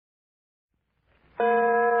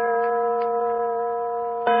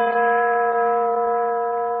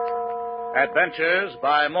Adventures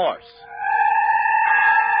by Morse.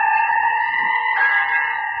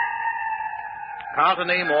 Carlton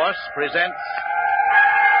E. Morse presents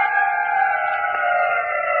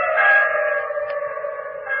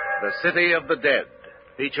The City of the Dead,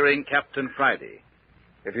 featuring Captain Friday.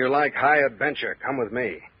 If you like high adventure, come with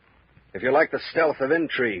me. If you like the stealth of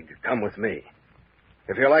intrigue, come with me.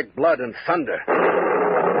 If you like blood and thunder,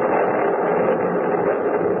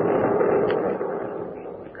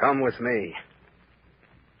 come with me.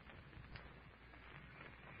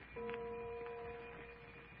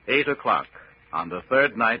 8 o'clock on the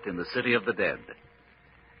third night in the City of the Dead.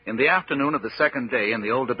 In the afternoon of the second day in the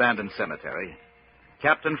old abandoned cemetery,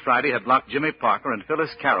 Captain Friday had locked Jimmy Parker and Phyllis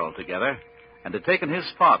Carroll together and had taken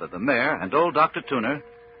his father, the mayor, and old Dr. Tuner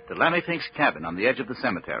to Lammy Fink's cabin on the edge of the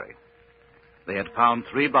cemetery. They had found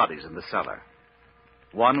 3 bodies in the cellar.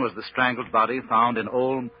 One was the strangled body found in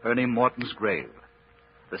old Ernie Morton's grave.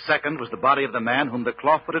 The second was the body of the man whom the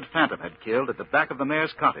claw-footed phantom had killed at the back of the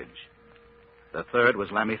mayor's cottage. The third was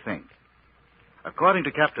Lammy Fink. According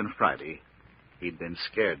to Captain Friday, he'd been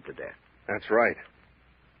scared to death. That's right.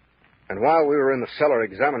 And while we were in the cellar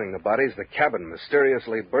examining the bodies, the cabin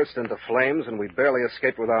mysteriously burst into flames and we barely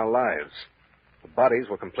escaped with our lives. The bodies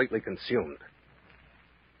were completely consumed.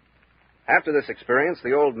 After this experience,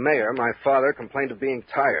 the old mayor, my father, complained of being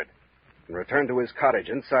tired and returned to his cottage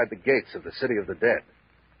inside the gates of the City of the Dead.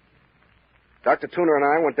 Dr. Tuner and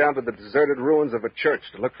I went down to the deserted ruins of a church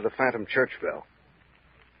to look for the phantom church bell.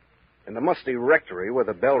 In the musty rectory where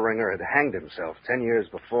the bell ringer had hanged himself 10 years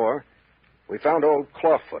before, we found old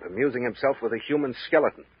Clawfoot amusing himself with a human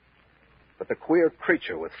skeleton. But the queer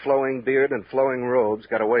creature with flowing beard and flowing robes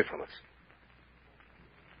got away from us.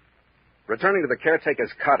 Returning to the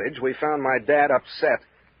caretaker's cottage, we found my dad upset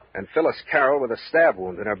and Phyllis Carroll with a stab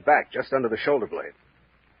wound in her back just under the shoulder blade.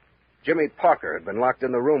 Jimmy Parker had been locked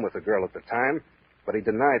in the room with the girl at the time, but he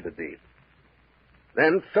denied the deed.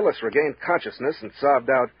 Then Phyllis regained consciousness and sobbed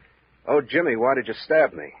out, "Oh, Jimmy, why did you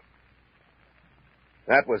stab me?"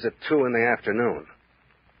 That was at 2 in the afternoon.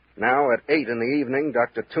 Now, at 8 in the evening,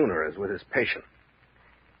 Dr. Tuner is with his patient.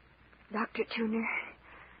 Dr. Tuner,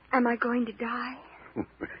 am I going to die?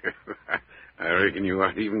 I reckon you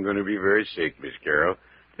aren't even going to be very sick, Miss Carroll.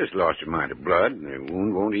 Just lost a mite of blood, and the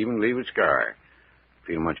wound won't even leave a scar.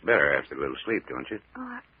 Feel much better after a little sleep, don't you?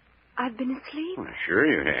 Oh, I've been asleep? Well, sure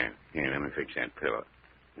you have. Here, let me fix that pillow.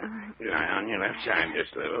 Lie on your left side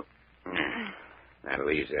just a little. That'll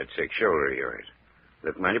ease that sick shoulder of yours.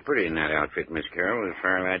 Look mighty pretty in that outfit, Miss Carroll, with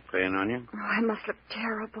firelight playing on you. Oh, I must look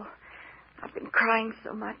terrible. I've been crying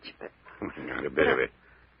so much, but... Not a bit of it.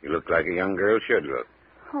 You look like a young girl should look.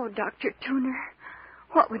 Oh, Dr. Tuner,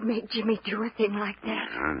 what would make Jimmy do a thing like that?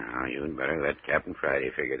 No, you'd better let Captain Friday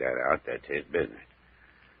figure that out. That's his business.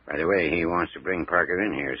 By the way, he wants to bring Parker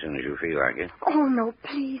in here as soon as you feel like it. Oh, no,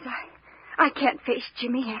 please. I can't face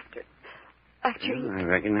Jimmy after Well, I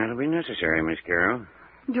reckon that'll be necessary, Miss Carroll.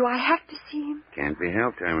 Do I have to see him? Can't be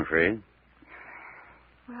helped, I'm afraid.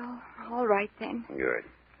 Well, all right then. Good.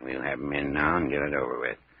 We'll have him in now and get it over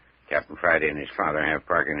with. Captain Friday and his father have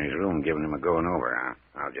Parker in his room giving him a going over.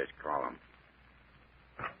 I'll just call him.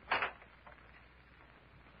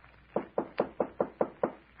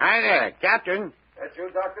 Hi there, Captain. That's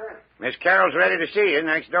you, Doctor? Miss Carroll's ready to see you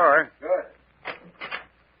next door. Good.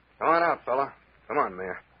 Come on out, fella. Come on,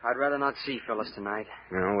 Mayor. I'd rather not see Phyllis tonight.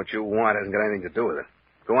 No, what you want hasn't got anything to do with it.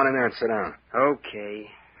 Go on in there and sit down. Okay.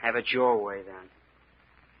 Have it your way, then.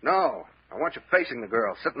 No. I want you facing the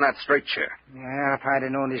girl. Sit in that straight chair. Yeah, if I'd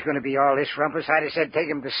have known he's going to be all this rumpus, I'd have said take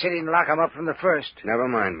him to the city and lock him up from the first. Never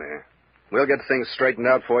mind, Mayor. We'll get things straightened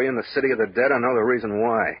out for you in the City of the Dead. I know the reason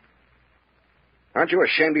why. Aren't you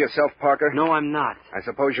ashamed of yourself, Parker? No, I'm not. I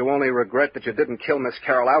suppose you only regret that you didn't kill Miss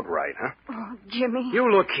Carroll outright, huh? Oh, Jimmy.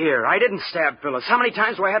 You look here. I didn't stab Phyllis. How many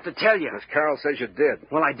times do I have to tell you? Miss Carroll says you did.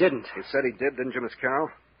 Well, I didn't. You said he did, didn't you, Miss Carroll?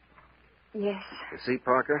 Yes. You see,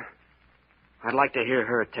 Parker? I'd like to hear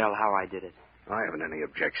her tell how I did it. I haven't any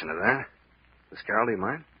objection to that. Miss Carroll, do you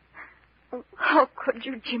mind? Oh, how could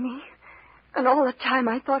you, Jimmy? And all the time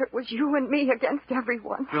I thought it was you and me against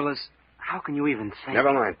everyone. Phyllis, how can you even think...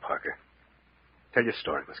 Never mind, Parker. Tell your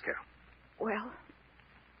story, Miss Carroll. Well,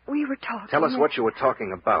 we were talking... Tell us what you were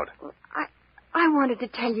talking about. I wanted to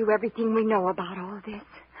tell you everything we know about all this.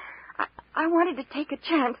 I wanted to take a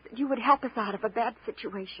chance that you would help us out of a bad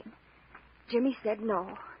situation. Jimmy said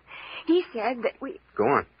no. He said that we... Go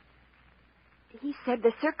on. He said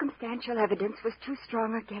the circumstantial evidence was too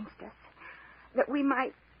strong against us. That we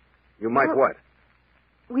might... You might what?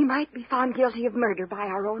 We might be found guilty of murder by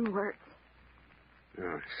our own words.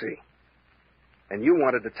 Oh, I see. And you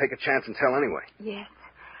wanted to take a chance and tell anyway. Yes.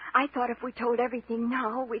 I thought if we told everything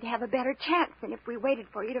now, we'd have a better chance than if we waited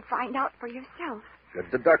for you to find out for yourself.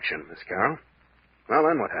 Good deduction, Miss Carroll. Well,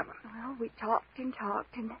 then what happened? Well, we talked, and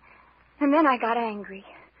then I got angry.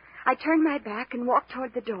 I turned my back and walked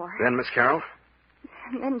toward the door. Then, Miss Carroll?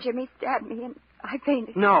 And then Jimmy stabbed me, and I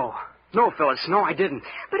fainted. No, Phyllis, no, I didn't.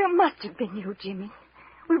 But it must have been you, Jimmy.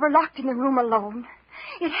 We were locked in the room alone.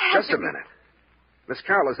 It had Just a minute. Miss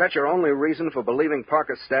Carroll, is that your only reason for believing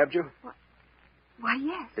Parker stabbed you? Why,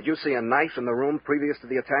 yes. Did you see a knife in the room previous to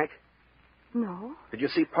the attack? No. Did you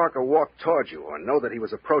see Parker walk toward you or know that he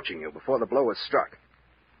was approaching you before the blow was struck?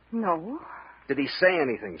 No. Did he say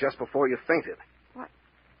anything just before you fainted?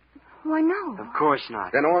 Why, no. Of course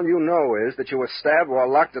not. Then all you know is that you were stabbed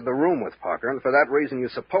while locked in the room with Parker, and for that reason you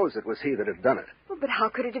suppose it was he that had done it. Well, but how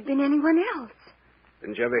could it have been anyone else?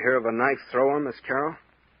 Didn't you ever hear of a knife thrower, Miss Carroll?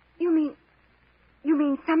 You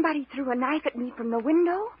mean somebody threw a knife at me from the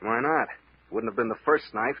window? Why not? It wouldn't have been the first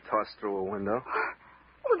knife tossed through a window.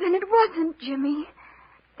 Well, then it wasn't, Jimmy.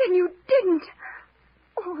 Then you didn't.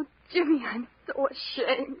 Oh, Jimmy, I'm so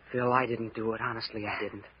ashamed. Phil, I didn't do it. Honestly, I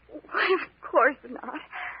didn't. Why, of course not.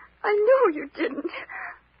 I know you didn't.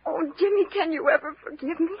 Oh, Jimmy, can you ever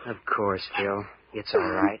forgive me? Of course, Phil. It's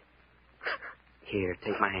all right. Here,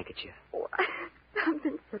 take my handkerchief. Oh, I've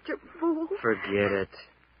been such a fool. Forget it.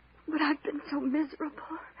 But I've been so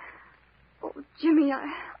miserable. Oh, Jimmy,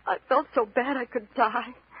 I felt so bad I could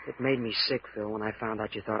die. It made me sick, Phil, when I found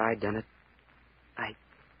out you thought I'd done it.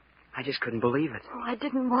 I just couldn't believe it. Oh, I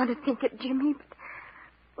didn't want to think it, Jimmy,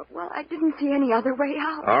 but I didn't see any other way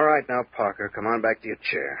out. All right, now, Parker, come on back to your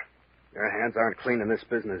chair. Your hands aren't clean in this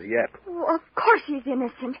business yet. Oh, of course he's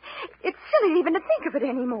innocent. It's silly even to think of it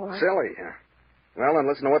anymore. Silly, huh? Well, then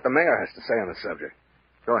listen to what the mayor has to say on the subject.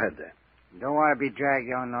 Go ahead, Dad. Don't want to be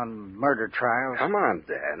dragged on murder trials. Come on,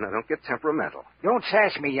 Dad. Now, don't get temperamental. Don't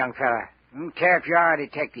sass me, young fella. I don't care if you are a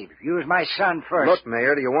detective. You was my son first. Look,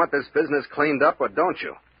 Mayor, do you want this business cleaned up or don't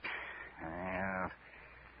you? Well,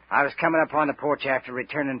 I was coming up on the porch after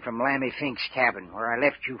returning from Lammy Fink's cabin, where I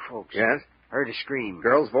left you folks. Yes? Heard a scream.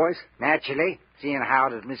 Girl's voice? Naturally, seeing how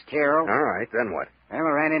it was Miss Carroll. All right, then what? Well,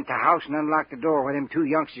 I ran into the house and unlocked the door where them two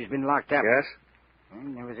youngsters been locked up. Yes?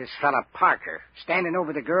 And there was this fella, Parker, standing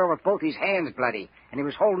over the girl with both his hands bloody, and he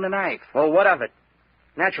was holding a knife. Well, what of it?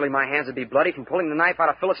 Naturally, my hands would be bloody from pulling the knife out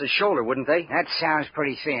of Phyllis's shoulder, wouldn't they? That sounds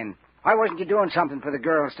pretty thin. Why wasn't you doing something for the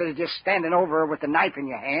girl instead of just standing over her with the knife in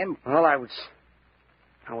your hand? Well, I was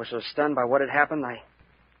so stunned by what had happened, I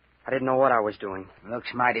didn't know what I was doing.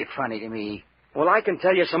 Looks mighty funny to me. Well, I can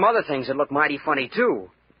tell you some other things that look mighty funny, too.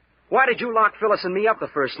 Why did you lock Phyllis and me up the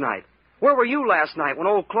first night? Where were you last night when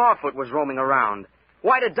old Clawfoot was roaming around?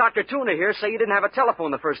 Why did Dr. Tuna here say you didn't have a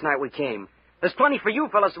telephone the first night we came? There's plenty for you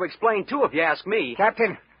fellas to explain, too, if you ask me.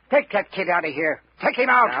 Captain, take that kid out of here. Take him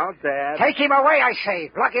out. Now, Dad. Take him away, I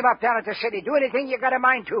say. Lock him up down at the city. Do anything you got a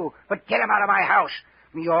mind to, but get him out of my house.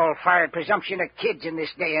 Me all-fired presumption of kids in this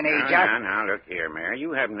day and age. Now, look here, Mayor.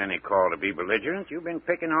 You haven't any call to be belligerent. You've been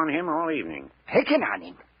picking on him all evening. Picking on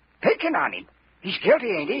him? Picking on him? He's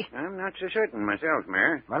guilty, ain't he? I'm not so certain myself,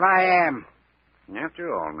 Mayor. Well, I am.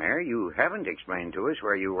 After all, Mayor, you haven't explained to us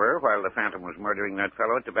where you were while the Phantom was murdering that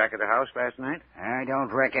fellow at the back of the house last night. I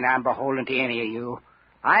don't reckon I'm beholden to any of you.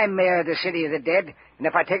 I'm mayor of the city of the dead, and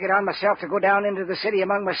if I take it on myself to go down into the city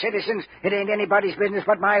among my citizens, it ain't anybody's business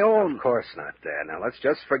but my own. Of course not, Dad. Now, let's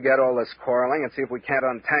just forget all this quarreling and see if we can't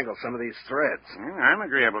untangle some of these threads. Well, I'm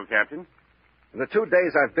agreeable, Captain. In the 2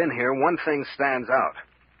 days I've been here, one thing stands out.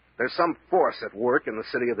 There's some force at work in the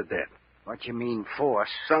city of the dead. What you mean, force?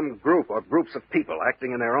 Some group or groups of people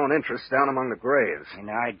acting in their own interests down among the graves.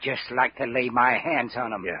 And I'd just like to lay my hands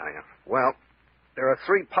on them. Yeah. Well, there are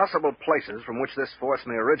 3 possible places from which this force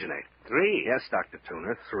may originate. 3? Yes, Dr.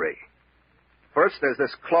 Tuner, 3. First, there's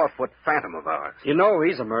this Clawfoot Phantom of ours. You know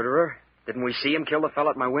he's a murderer. Didn't we see him kill the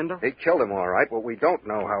fellow at my window? He killed him all right. What we don't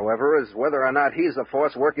know, however, is whether or not he's the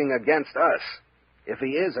force working against us. If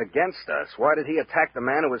he is against us, why did he attack the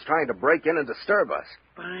man who was trying to break in and disturb us?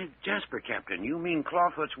 By Jasper, Captain, you mean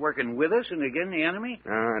Clawfoot's working with us and against the enemy?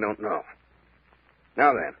 I don't know.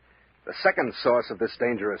 Now then, the second source of this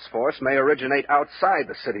dangerous force may originate outside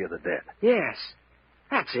the city of the dead. Yes.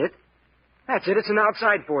 That's it. It's an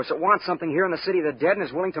outside force that wants something here in the city of the dead and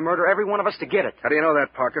is willing to murder every one of us to get it. How do you know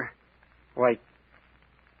that, Parker? Why,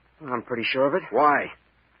 I'm pretty sure of it. Why?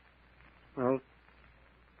 Well,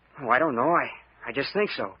 I don't know. I just think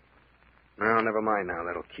so. No, never mind now.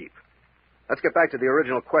 That'll keep. Let's get back to the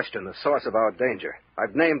original question, the source of our danger.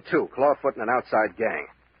 I've named 2, Clawfoot and an outside gang.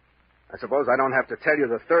 I suppose I don't have to tell you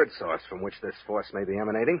the third source from which this force may be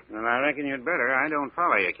emanating. Well, I reckon you'd better. I don't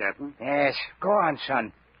follow you, Captain. Yes, go on,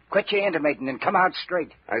 son. Quit your intimating and come out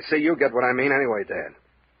straight. I see you get what I mean anyway, Dad.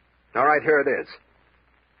 All right, here it is.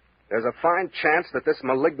 There's a fine chance that this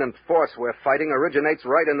malignant force we're fighting originates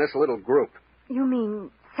right in this little group. You mean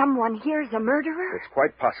someone here's a murderer? It's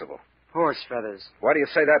quite possible. Horse feathers. Why do you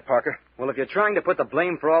say that, Parker? Well, if you're trying to put the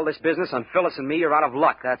blame for all this business on Phyllis and me, you're out of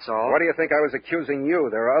luck, that's all. Why do you think I was accusing you?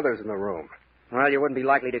 There are others in the room. Well, you wouldn't be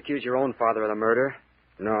likely to accuse your own father of the murder.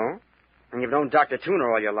 No? And you've known Dr.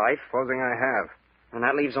 Tuner all your life. Supposing I have. And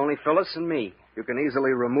that leaves only Phyllis and me. You can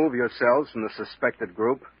easily remove yourselves from the suspected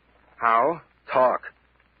group. How? Talk.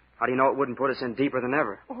 How do you know it wouldn't put us in deeper than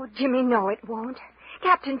ever? Oh, Jimmy, no, it won't.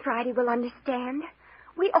 Captain Friday will understand.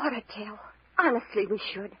 We ought to tell. Honestly, we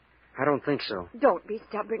should. I don't think so. Don't be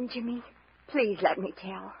stubborn, Jimmy. Please let me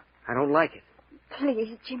tell. I don't like it.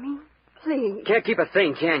 Please, Jimmy. Please. Can't keep a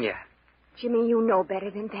thing, can you? Jimmy, you know better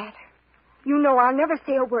than that. You know I'll never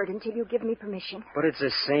say a word until you give me permission. But it's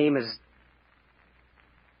the same as...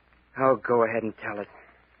 Oh, go ahead and tell it.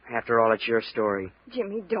 After all, it's your story.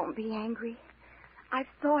 Jimmy, don't be angry. I've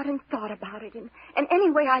thought and thought about it, and any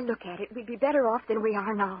way I look at it, we'd be better off than we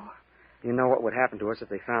are now. You know what would happen to us if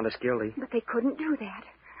they found us guilty. But they couldn't do that.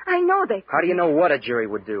 I know they couldn't. How do you know what a jury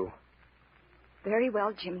would do? Very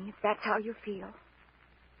well, Jimmy, if that's how you feel.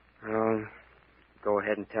 Oh, go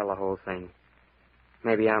ahead and tell the whole thing.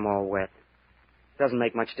 Maybe I'm all wet. Doesn't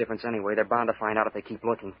make much difference anyway. They're bound to find out if they keep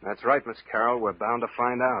looking. That's right, Miss Carroll. We're bound to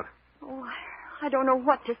find out. Oh, I don't know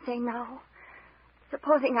what to say now.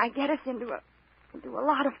 Supposing I get us into a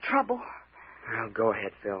lot of trouble. Well, go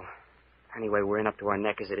ahead, Phil. Anyway, we're in up to our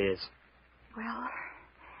neck as it is. Well,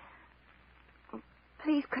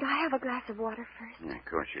 please, could I have a glass of water first? Yeah, of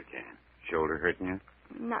course you can. Shoulder hurting you?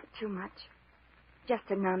 Not too much. Just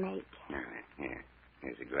a numb ache. All right, here.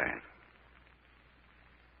 Here's a glass.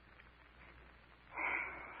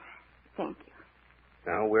 Thank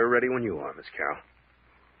you. Now, we're ready when you are, Miss Carroll.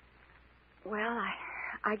 Well,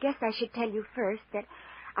 I guess I should tell you first that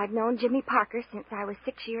I've known Jimmy Parker since I was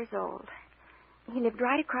 6 years old. He lived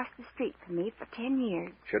right across the street from me for 10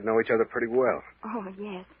 years. Should know each other pretty well. Oh,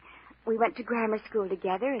 yes. We went to grammar school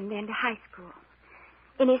together and then to high school.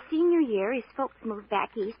 In his senior year, his folks moved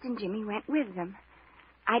back east and Jimmy went with them.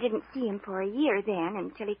 I didn't see him for a year then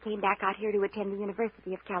until he came back out here to attend the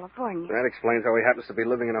University of California. That explains how he happens to be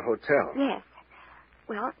living in a hotel. Yes.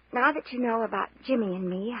 Well, now that you know about Jimmy and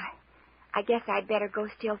me, I guess I'd better go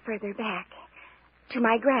still further back. To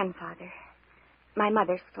my grandfather. My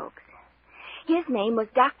mother's folks. His name was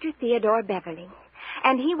Dr. Theodore Beverly.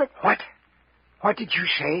 And he was... What? What did you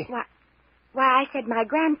say? Why, I said my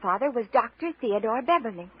grandfather was Dr. Theodore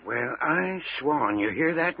Beverly. Well, I swan. You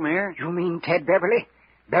hear that, Mayor? You mean Ted Beverly?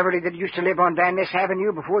 Beverly that used to live on Van Ness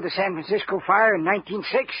Avenue before the San Francisco fire in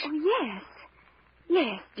 1906? Oh, yes.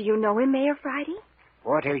 Yes. Do you know him, Mayor Friday?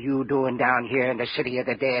 What are you doing down here in the city of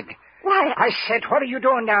the dead? Why, I said, what are you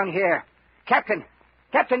doing down here? Captain,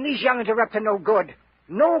 these young'uns are up to no good.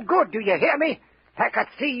 No good, do you hear me? Like a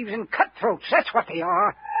thieves and cutthroats, that's what they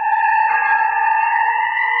are.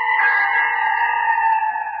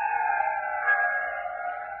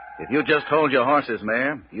 If you just hold your horses,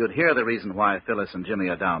 Mayor, you'd hear the reason why Phyllis and Jimmy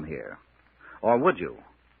are down here. Or would you?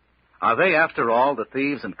 Are they, after all, the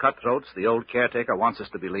thieves and cutthroats the old caretaker wants us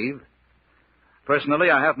to believe? Personally,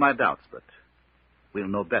 I have my doubts, but we'll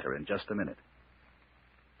know better in just a minute.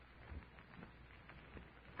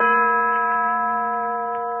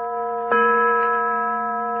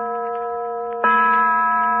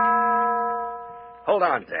 Hold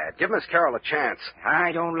on, Dad. Give Miss Carroll a chance.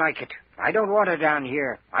 I don't like it. I don't want her down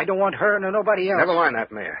here. I don't want her nor nobody else. Never mind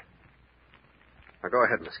that, Mayor. Now, go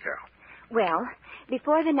ahead, Miss Carroll. well,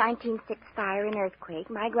 before the 1906 fire and earthquake,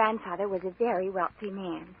 my grandfather was a very wealthy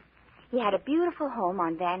man. He had a beautiful home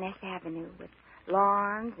on Van Ness Avenue with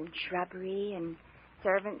lawns and shrubbery and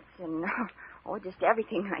servants and, just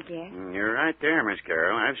everything, I guess. You're right there, Miss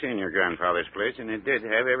Carroll. I've seen your grandfather's place, and it did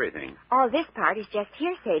have everything. All this part is just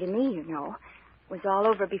hearsay to me, you know. It was all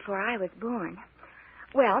over before I was born.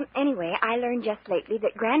 Well, anyway, I learned just lately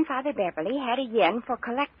that Grandfather Beverly had a yen for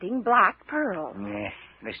collecting black pearls. Yeah,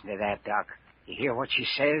 listen to that, Doc. You hear what she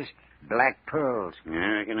says? Black pearls. Yeah,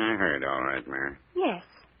 I reckon I heard all right, Mary. Yes,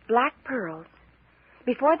 black pearls.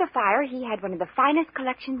 Before the fire, he had one of the finest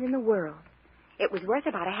collections in the world. It was worth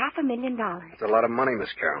about $500,000. It's a lot of money, Miss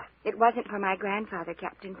Carroll. It wasn't for my grandfather,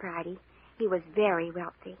 Captain Friday. He was very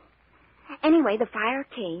wealthy. Anyway, the fire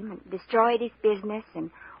came and destroyed his business and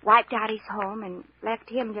wiped out his home and left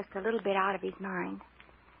him just a little bit out of his mind.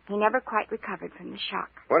 He never quite recovered from the shock.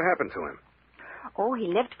 What happened to him? Oh, he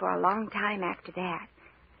lived for a long time after that.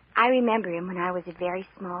 I remember him when I was a very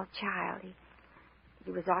small child.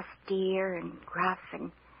 He was austere and gruff,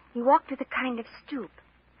 and he walked with a kind of stoop.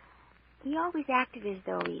 He always acted as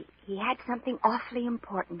though he had something awfully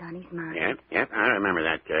important on his mind. Yep, I remember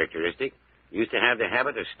that characteristic. Used to have the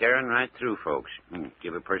habit of staring right through folks.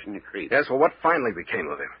 Give a person the creep. Yes, well, what finally became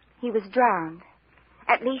of him? He was drowned.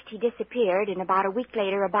 At least he disappeared, and about a week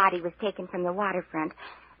later a body was taken from the waterfront,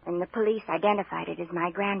 and the police identified it as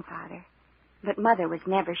my grandfather. But Mother was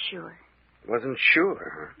never sure. Wasn't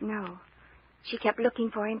sure, huh? No. She kept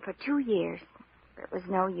looking for him for 2 years. But it was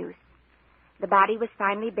no use. The body was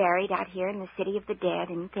finally buried out here in the city of the dead,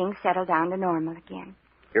 and things settled down to normal again.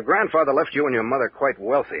 Your grandfather left you and your mother quite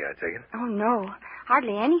wealthy, I take it. Oh, no.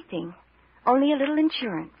 Hardly anything. Only a little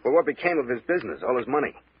insurance. Well, what became of his business, all his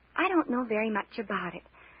money? I don't know very much about it.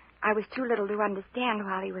 I was too little to understand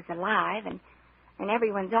while he was alive, and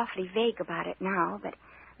everyone's awfully vague about it now, but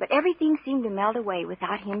everything seemed to melt away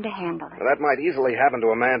without him to handle it. Well, that might easily happen to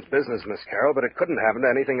a man's business, Miss Carroll, but it couldn't happen to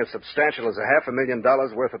anything as substantial as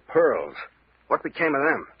 $500,000 worth of pearls. What became of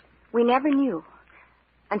them? We never knew.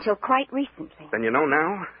 Until quite recently. Then you know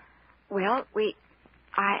now? Well,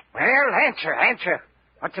 Well, answer.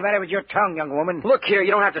 What's the matter with your tongue, young woman? Look here,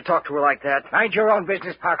 you don't have to talk to her like that. Mind your own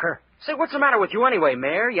business, Parker. Say, what's the matter with you anyway,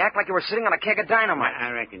 Mayor? You act like you were sitting on a keg of dynamite.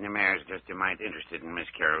 I reckon the mayor's just a mite interested in Miss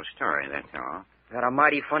Carroll's story, that's all. Got a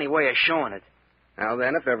mighty funny way of showing it. Now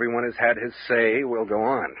then, if everyone has had his say, we'll go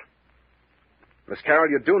on. Miss Carroll,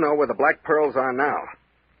 you do know where the black pearls are now.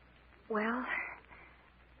 Well,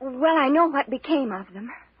 I know what became of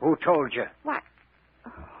them. Who told you? Why,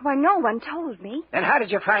 no one told me. Then how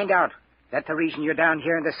did you find out? That the reason you're down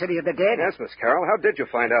here in the city of the dead? Yes, Miss Carroll. How did you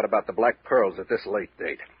find out about the black pearls at this late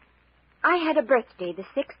date? I had a birthday the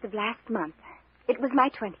 6th of last month. It was my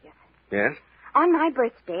 20th. Yes? On my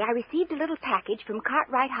birthday, I received a little package from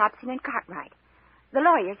Cartwright, Hobson, and Cartwright, the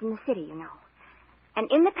lawyers in the city, you know. And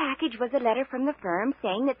in the package was a letter from the firm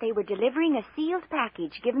saying that they were delivering a sealed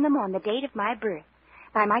package given them on the date of my birth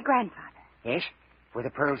by my grandfather. Yes? Were the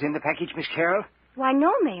pearls in the package, Miss Carroll? Why,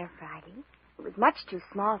 no, Mayor Friday. It was much too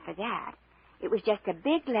small for that. It was just a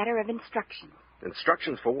big letter of instructions.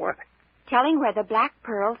 Instructions for what? Telling where the black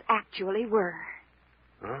pearls actually were.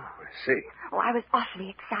 Oh, I see. Oh, I was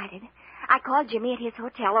awfully excited. I called Jimmy at his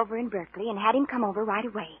hotel over in Berkeley and had him come over right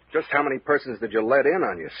away. Just how many persons did you let in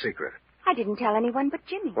on your secret? I didn't tell anyone but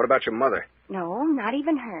Jimmy. What about your mother? No, not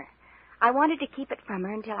even her. I wanted to keep it from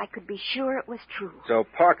her until I could be sure it was true. So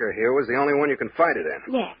Parker here was the only one you confided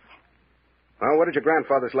in? Yes. Well, what did your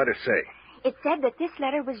grandfather's letter say? It said that this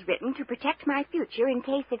letter was written to protect my future in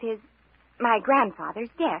case of my grandfather's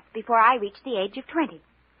death before I reached the age of 20.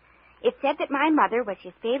 It said that my mother was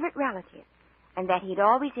his favorite relative, and that he'd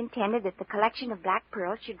always intended that the collection of black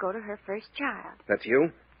pearls should go to her first child. That's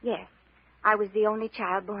you? Yes. I was the only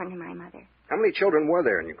child born to my mother. How many children were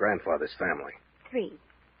there in your grandfather's family? 3.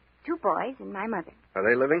 2 boys and my mother. Are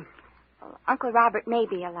they living? Oh, Uncle Robert may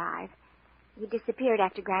be alive. He disappeared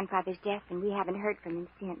after Grandfather's death, and we haven't heard from him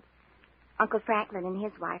since. Uncle Franklin and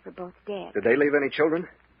his wife are both dead. Did they leave any children?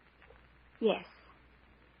 Yes.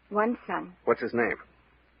 1 son. What's his name?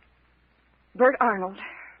 Bert Arnold.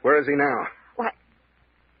 Where is he now?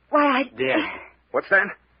 Dead. What's that?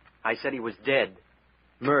 I said he was dead.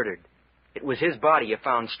 Murdered. It was his body you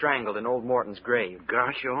found strangled in old Morton's grave.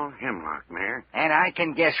 Gosh, old hemlock, Mayor. And I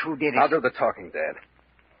can guess who did it. I'll do the talking, Dad.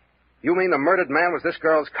 You mean the murdered man was this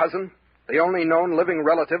girl's cousin? The only known living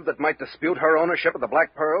relative that might dispute her ownership of the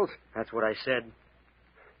black pearls? That's what I said.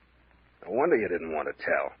 No wonder you didn't want to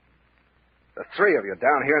tell. The 3 of you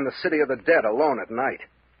down here in the city of the dead alone at night.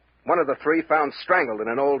 One of the 3 found strangled in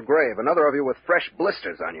an old grave. Another of you with fresh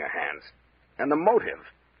blisters on your hands. And the motive.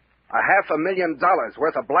 $500,000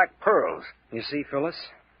 worth of black pearls. You see, Phyllis,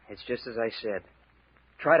 it's just as I said.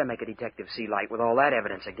 Try to make a detective see light with all that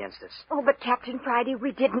evidence against us. Oh, but Captain Friday,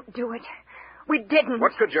 we didn't do it. We didn't.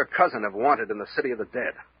 What could your cousin have wanted in the city of the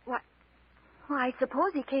dead? What? Well, I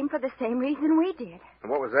suppose he came for the same reason we did.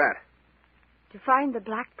 And what was that? To find the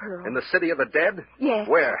black pearl. In the city of the dead? Yes.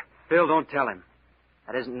 Where? Phil, don't tell him.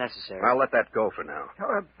 That isn't necessary. I'll let that go for now.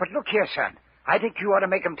 But look here, son. I think you ought to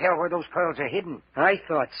make him tell where those pearls are hidden. I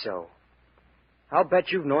thought so. I'll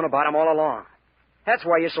bet you've known about them all along. That's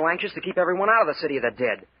why you're so anxious to keep everyone out of the city of the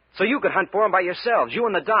dead. So you could hunt for them by yourselves, you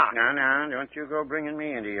and the doc. No, don't you go bringing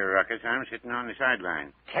me into your ruckus. I'm sitting on the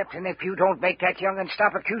sideline. Captain, if you don't make that young'un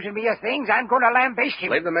stop accusing me of things, I'm going to lambaste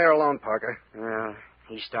him. Leave the mayor alone, Parker. Well,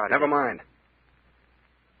 he started. Never mind.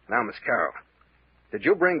 Now, Miss Carroll, did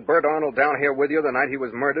you bring Bert Arnold down here with you the night he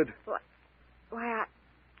was murdered? Why,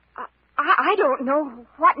 I don't know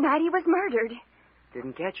what night he was murdered.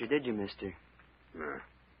 Didn't catch you, did you, mister? No.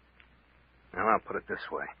 Now, I'll put it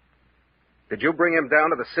this way. Did you bring him down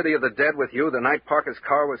to the city of the dead with you the night Parker's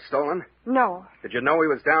car was stolen? No. Did you know he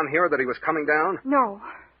was down here or that he was coming down? No.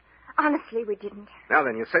 Honestly, we didn't. Now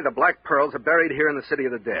then, you say the black pearls are buried here in the City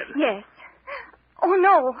of the Dead. Yes. Oh,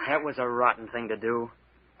 no. That was a rotten thing to do.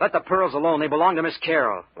 Let the pearls alone. They belong to Miss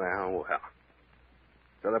Carroll. Well.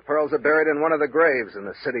 So the pearls are buried in one of the graves in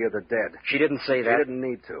the City of the Dead. She didn't say that. She didn't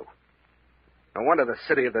need to. No wonder the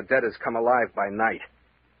City of the Dead has come alive by night.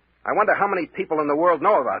 I wonder how many people in the world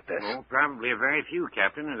know about this. Oh, probably a very few,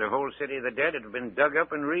 Captain. The whole City of the Dead would have been dug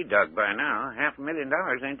up and redug by now.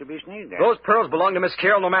 $500,000 ain't to be sneezed at. Those pearls belong to Miss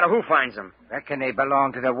Carroll no matter who finds them. Reckon they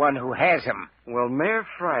belong to the one who has them. Well, Mayor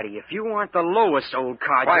Friday, if you want the lowest old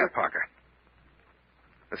codger... Quiet, Parker.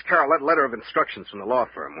 Miss Carroll, that letter of instructions from the law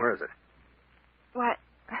firm, where is it? What?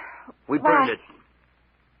 We burned it.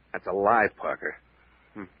 That's a lie, Parker.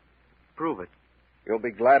 Prove it. You'll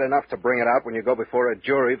be glad enough to bring it out when you go before a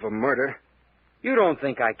jury for murder. You don't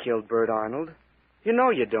think I killed Bert Arnold. You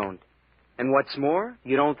know you don't. And what's more,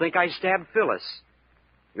 you don't think I stabbed Phyllis.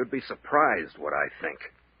 You'd be surprised what I think.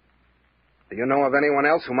 Do you know of anyone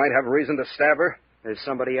else who might have reason to stab her? There's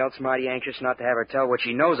somebody else mighty anxious not to have her tell what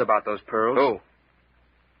she knows about those pearls. Who?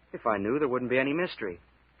 If I knew, there wouldn't be any mystery.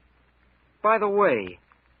 By the way,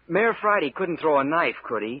 Mayor Friday couldn't throw a knife,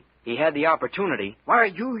 could he? He had the opportunity. Why,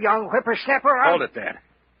 you young whippersnapper. Hold it, Dad.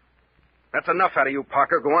 That's enough out of you,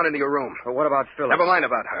 Parker. Go on into your room. But what about Phyllis? Never mind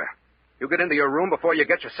about her. You get into your room before you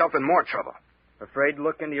get yourself in more trouble. Afraid to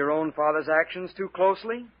look into your own father's actions too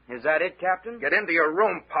closely? Is that it, Captain? Get into your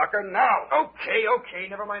room, Parker, now. Okay.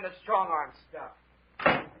 Never mind the strong-arm stuff.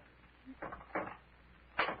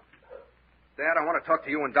 Dad, I want to talk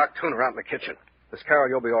to you and Doc Tuner out in the kitchen. Miss Carroll,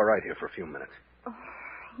 you'll be all right here for a few minutes. Oh,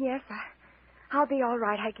 yes, I'll be all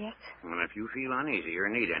right, I guess. Well, if you feel uneasy or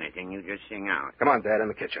need anything, you just sing out. Come on, Dad, in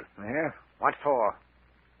the kitchen. Yeah? What for?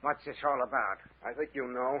 What's this all about? I think you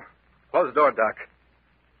know. Close the door,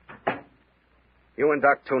 Doc. You and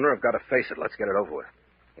Doc Tuner have got to face it. Let's get it over with.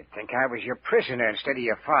 You'd think I was your prisoner instead of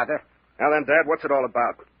your father. Now then, Dad, what's it all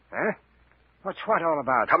about? Huh? What's what all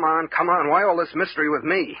about? Come on. Why all this mystery with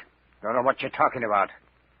me? Don't know what you're talking about.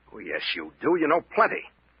 Oh, yes, you do. You know plenty.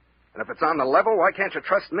 And if it's on the level, why can't you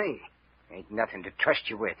trust me? Ain't nothing to trust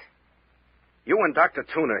you with. You and Dr.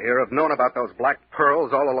 Tuner here have known about those black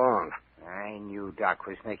pearls all along. I knew Doc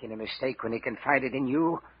was making a mistake when he confided in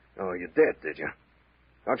you. Oh, you did you?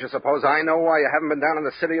 Don't you suppose I know why you haven't been down in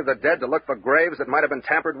the City of the Dead to look for graves that might have been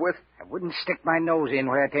tampered with? I wouldn't stick my nose in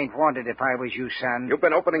where it ain't wanted if I was you, son. You've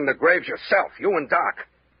been opening the graves yourself, you and Doc.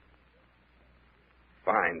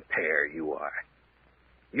 Fine pair you are.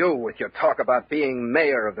 You with your talk about being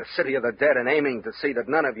mayor of the City of the Dead and aiming to see that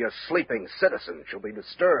none of your sleeping citizens shall be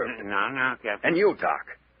disturbed. No, Captain. And you, Doc,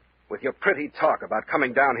 with your pretty talk about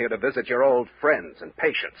coming down here to visit your old friends and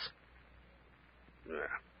patients. Yeah.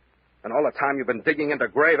 And all the time you've been digging into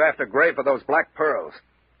grave after grave for those black pearls.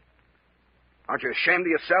 Aren't you ashamed of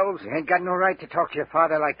yourselves? You ain't got no right to talk to your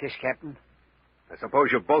father like this, Captain. I suppose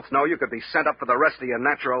you both know you could be sent up for the rest of your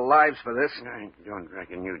natural lives for this. I don't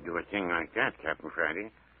reckon you'd do a thing like that, Captain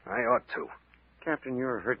Friday. I ought to. Captain,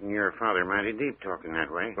 you're hurting your father mighty deep talking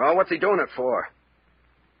that way. Well, what's he doing it for?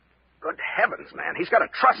 Good heavens, man. He's got a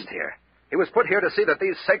trust here. He was put here to see that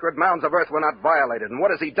these sacred mounds of earth were not violated. And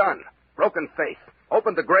what has he done? Broken faith.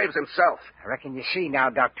 Opened the graves himself. I reckon you see now,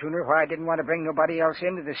 Doc Tuner, why I didn't want to bring nobody else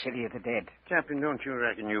into the City of the Dead. Captain, don't you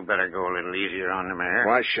reckon you better go a little easier on the mayor?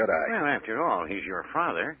 Why should I? Well, after all, he's your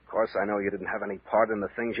father. Of course, I know you didn't have any part in the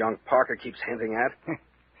things young Parker keeps hinting at.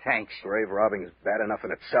 Thanks. Grave robbing's bad enough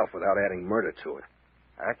in itself without adding murder to it.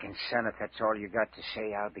 I reckon, son, if that's all you got to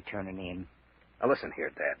say, I'll be turning in. Now, listen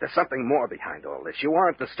here, Dad. There's something more behind all this. You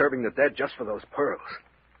aren't disturbing the dead just for those pearls.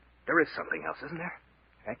 There is something else, isn't there?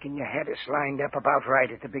 Reckon you had us lined up about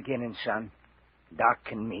right at the beginning, son. Doc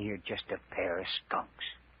and me are just a pair of skunks.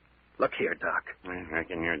 Look here, Doc. I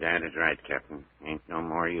reckon your dad is right, Captain. Ain't no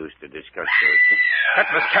more use to discuss those. That's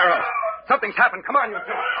Miss Carroll. Something's happened. Come on, you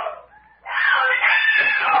two.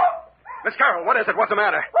 Miss Carroll, what is it? What's the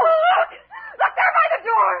matter? Oh, look! Look there by the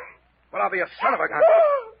door! Well, I'll be a son of a gun.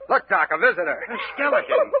 Look, Doc, a visitor. A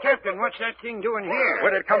skeleton. Captain, what's that thing doing here?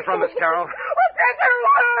 Where did it come from, Miss Carroll? Take it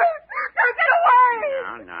away! Take it away!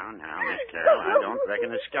 Now, Miss Carroll, I don't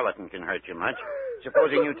reckon a skeleton can hurt you much.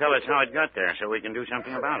 Supposing you tell us how it got there so we can do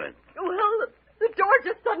something about it. Well, the door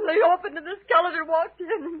just suddenly opened and the skeleton walked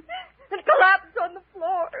in and collapsed on the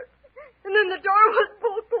floor. And then the door was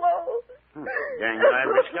pulled closed. Dang glad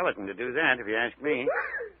of a skeleton to do that, if you ask me.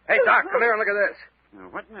 Hey, Doc, come here and look at this. Now,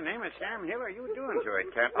 what in the name of Sam Hill are you doing to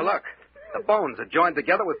it, Captain? Now, look. The bones are joined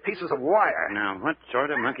together with pieces of wire. Now, what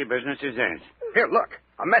sort of monkey business is this? Here, look.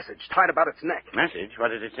 A message tied about its neck. Message?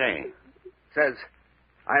 What does it say? It says,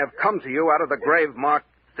 I have come to you out of the grave marked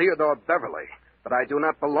Theodore Beverly, but I do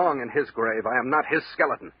not belong in his grave. I am not his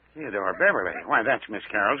skeleton. Theodore Beverly. Why, that's Miss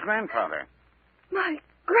Carroll's grandfather. My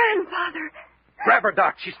grandfather. Grab her,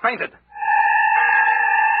 Doc. She's fainted.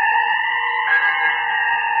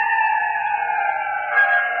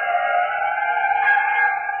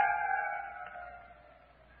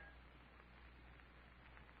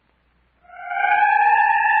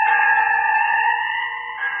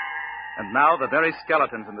 And now the very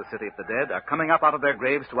skeletons in the city of the dead are coming up out of their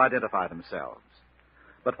graves to identify themselves.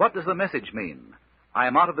 But what does the message mean? I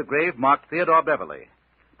am out of the grave marked Theodore Beverly,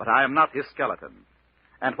 but I am not his skeleton.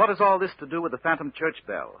 And what has all this to do with the phantom church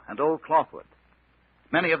bell and old Clawfoot?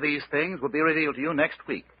 Many of these things will be revealed to you next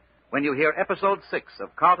week when you hear Episode 6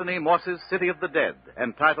 of Carlton E. Morse's City of the Dead,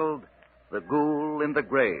 entitled The Ghoul in the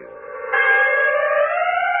Grave.